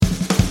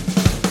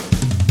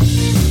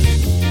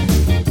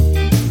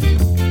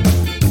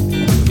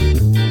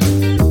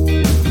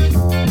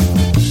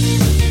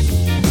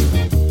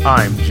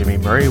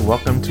Murray.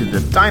 Welcome to the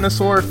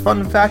Dinosaur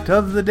Fun Fact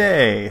of the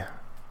Day.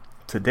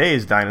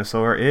 Today's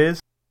dinosaur is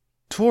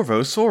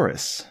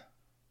Torvosaurus.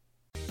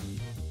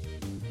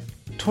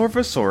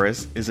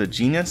 Torvosaurus is a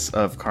genus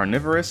of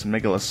carnivorous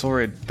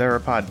megalosaurid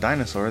theropod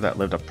dinosaur that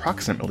lived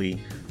approximately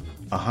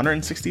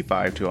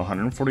 165 to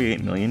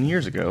 148 million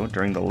years ago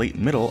during the late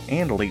Middle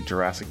and late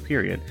Jurassic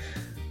period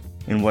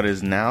in what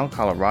is now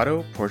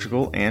Colorado,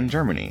 Portugal, and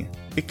Germany.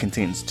 It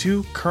contains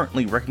two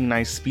currently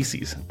recognized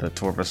species, the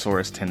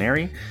Torvosaurus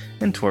tanneri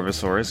and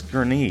Torvosaurus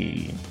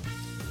guernii.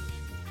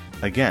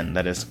 Again,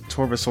 that is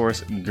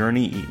Torvosaurus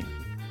guernii.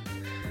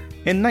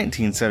 In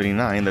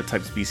 1979, the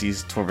type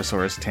species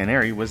Torvosaurus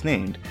tanneri was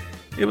named.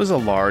 It was a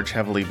large,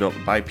 heavily built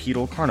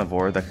bipedal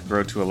carnivore that could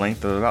grow to a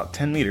length of about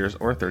 10 meters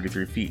or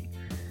 33 feet.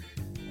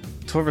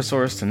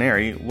 Torvosaurus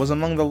tanneri was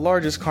among the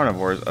largest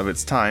carnivores of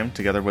its time,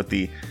 together with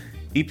the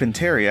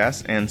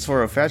Epentherias and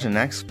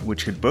Saurophaganax,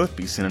 which could both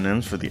be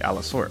synonyms for the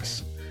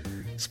Allosaurus.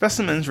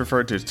 Specimens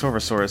referred to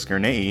Torvosaurus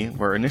guernii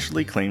were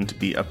initially claimed to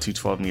be up to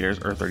 12 meters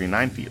or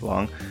 39 feet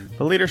long,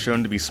 but later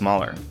shown to be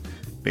smaller.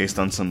 Based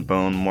on some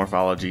bone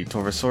morphology,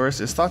 Torvosaurus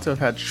is thought to have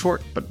had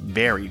short but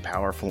very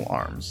powerful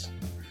arms.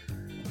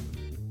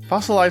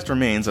 Fossilized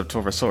remains of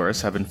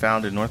Torvosaurus have been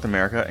found in North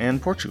America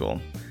and Portugal.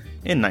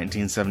 In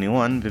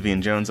 1971,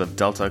 Vivian Jones of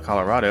Delta,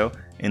 Colorado,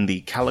 in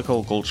the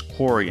Calico Gulch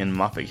Quarry in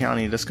Moffat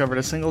County discovered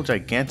a single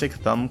gigantic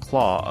thumb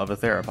claw of a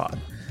theropod.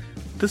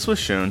 This was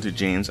shown to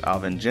James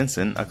Alvin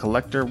Jensen, a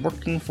collector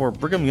working for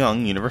Brigham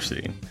Young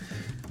University.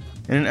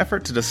 In an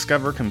effort to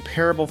discover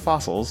comparable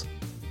fossils,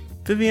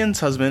 Vivian's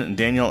husband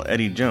Daniel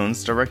Eddie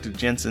Jones directed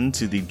Jensen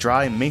to the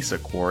Dry Mesa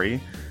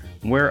Quarry,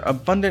 where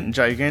abundant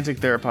gigantic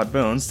theropod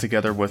bones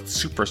together with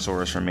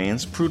Supersaurus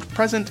remains proved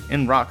present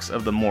in rocks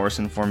of the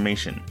Morrison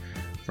Formation.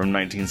 From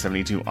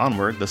 1972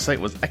 onward, the site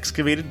was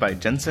excavated by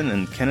Jensen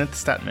and Kenneth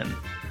Statman.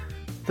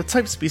 The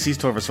type species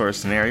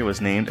Torvosaurus tanneri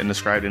was named and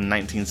described in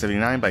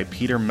 1979 by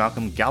Peter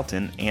Malcolm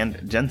Galton and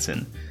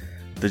Jensen.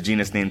 The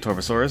genus name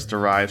Torvosaurus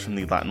derives from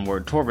the Latin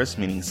word torvus,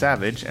 meaning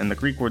savage, and the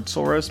Greek word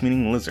sauros,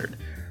 meaning lizard.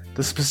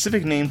 The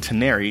specific name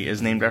tanneri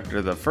is named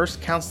after the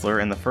first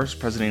counselor in the first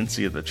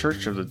presidency of the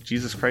Church of the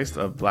Jesus Christ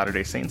of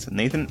Latter-day Saints,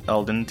 Nathan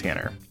Eldon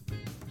Tanner.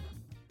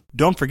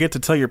 Don't forget to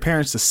tell your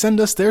parents to send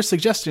us their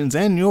suggestions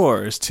and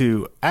yours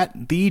to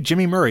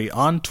 @TheJimmyMurray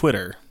on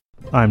Twitter.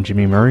 I'm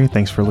Jimmy Murray.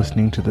 Thanks for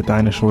listening to The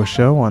Dinosaur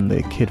Show on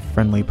the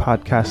Kid-Friendly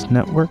Podcast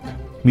Network.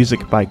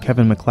 Music by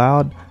Kevin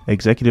MacLeod.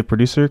 Executive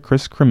producer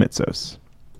Chris Kremitzos.